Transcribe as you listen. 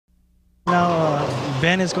Now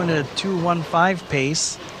Ben is going to 2:15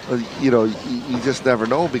 pace. You know, you just never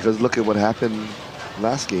know because look at what happened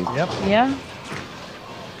last game. Yep. Yeah. In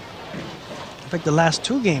fact, the last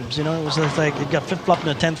 2 games, you know, it was just like it got flip-flopped in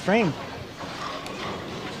the 10th frame.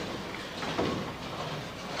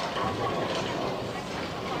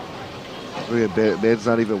 Ben's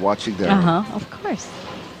not even watching there. Of course.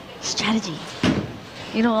 Strategy.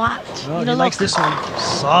 You know what? Oh, you he know, likes this one.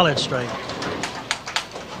 Solid strike.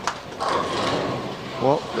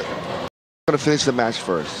 Well, going to finish the match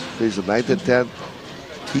first. Finish the 9th and 10th.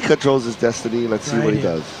 He controls his destiny. Let's see what he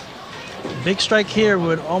does. Big strike here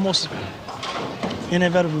would almost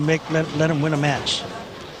inevitably let him win a match.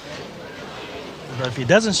 But if he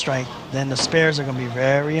doesn't strike, then the spares are going to be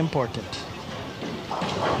very important.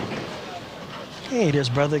 Hey, there's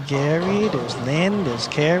brother Gary, there's Lynn, there's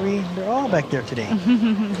Carrie. They're all back there today.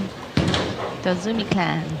 The Zumi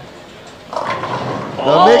clan.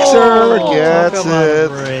 The mixer gets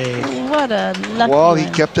it. What a lucky Well, he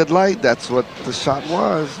one. kept it light. That's what the shot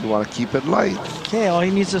was. You want to keep it light. Okay, all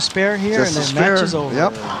he needs is a spare here, Just and a then spare. match is over.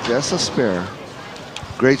 Yep, just a spare.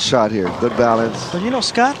 Great shot here. Good balance. But you know,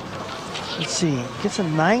 Scott, let's see, gets a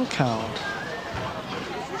 9 count.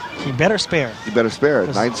 He better spare. You better spare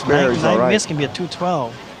it. 9 spare is all 9 right. miss can be a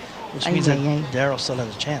 212, which means that Ay. Darryl still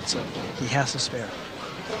has a chance. So he has to spare.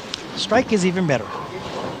 Strike is even better.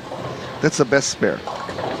 That's the best spare.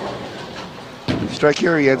 Strike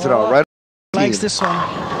here, he ends it out right. Likes this one.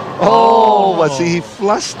 Oh, but see, he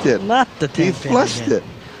flushed it. Not the 10 He pin flushed again. it.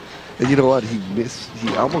 And you know what? He missed.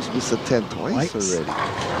 He almost missed a 10 twice already.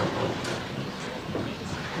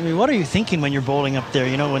 I mean, what are you thinking when you're bowling up there?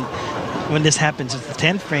 You know, when this happens, it's the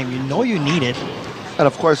 10th frame. You know you need it. And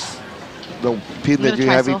of course, the pin that you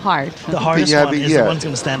try have. so hard. The hardest one is the one's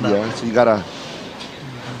going to stand up. Yeah, so you gotta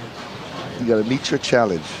meet your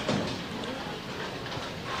challenge.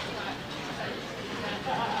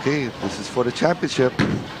 Okay, this is for the championship.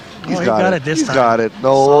 He's he got got it. it this He's time. got it.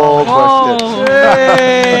 No question.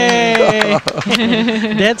 Hey!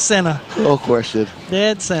 Dead center. No question.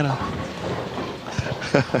 Dead center.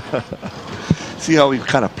 See how we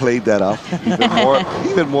kind of played that up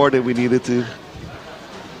even more than we needed to.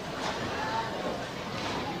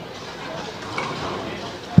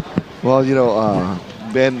 Well, you know,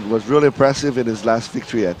 Ben was really impressive in his last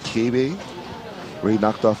victory at KB, where he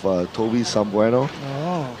knocked off Toby Sambueno.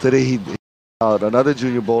 Oh. Today he out another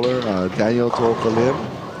junior bowler, Daniel Tokalim.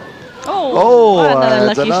 Oh, another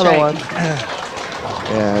it's lucky another strike.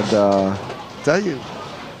 one. And tell you,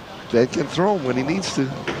 Ben can throw him when he needs to.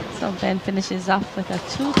 So Ben finishes off with a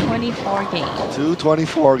 224 game.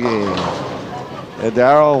 224 game. And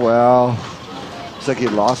Darryl, well, looks like he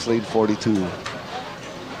lost lane 42.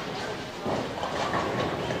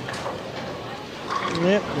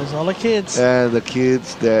 Yep, there's all the kids. And the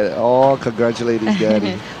kids that all congratulate his daddy.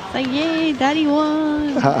 It's like, yay, daddy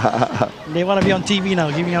won. They want to be on TV now,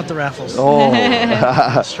 giving out the raffles. Oh.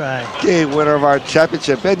 Let's try. Okay, winner of our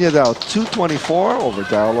championship, Ben Yadao, 224 over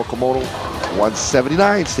Darryl Okamoto,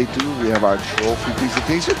 179. Stay tuned. We have our trophy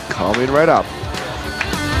presentation coming right up.